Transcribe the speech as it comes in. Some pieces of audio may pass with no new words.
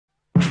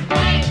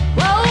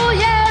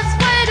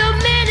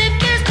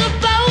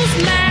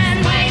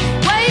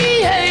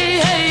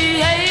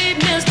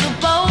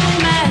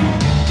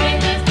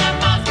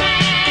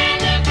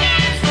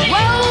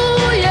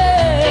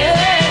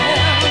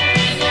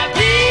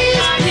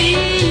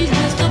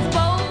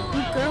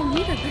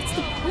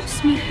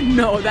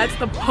No, that's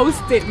the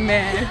Post-it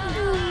man.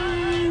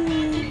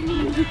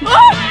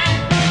 Oh!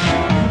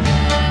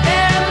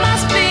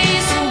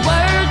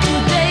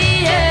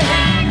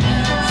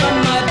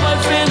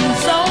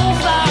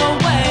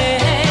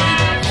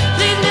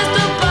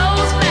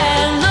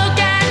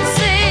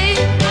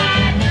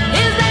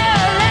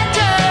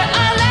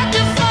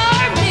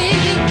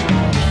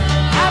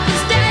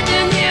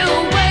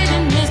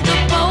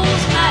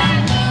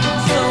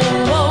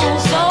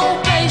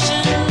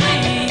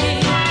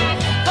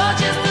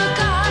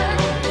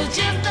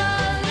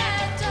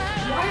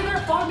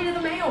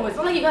 It's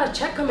not like you got a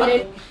check coming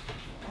in.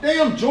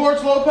 Damn,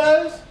 George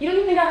Lopez. You don't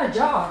even got a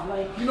job.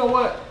 Like, you know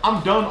what?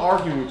 I'm done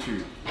arguing with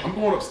you. I'm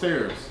going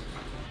upstairs.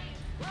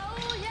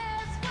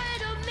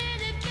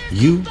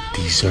 You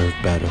deserve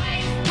better.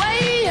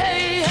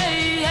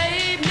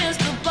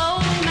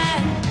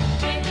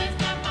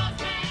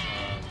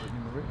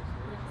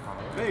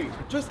 Hey,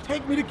 just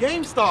take me to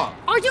GameStop.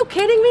 Are you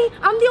kidding me?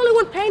 I'm the only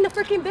one paying the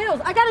freaking bills.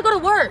 I gotta go to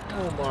work.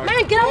 Oh my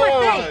Man, get out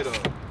my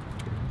face.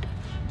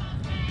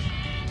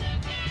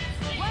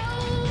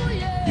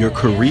 Your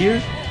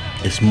career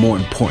is more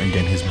important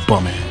than his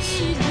bum ass.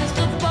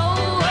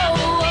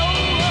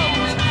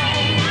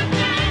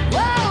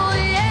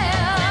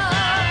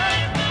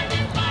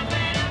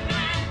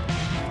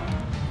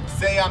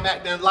 Say I'm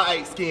acting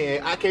light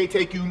skinned. I can't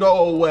take you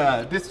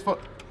nowhere. This for.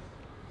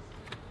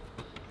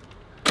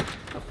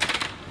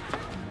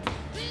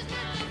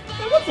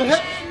 What the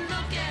heck?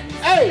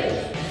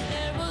 Hey!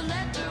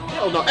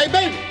 Hell no. Hey,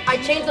 baby! I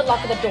changed the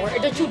lock of the door,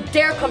 and don't you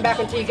dare come back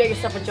until you get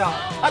yourself a job.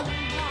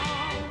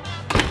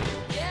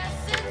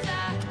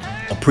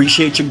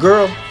 Appreciate your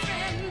girl,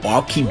 or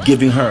I'll keep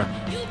giving her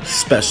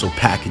special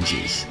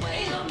packages.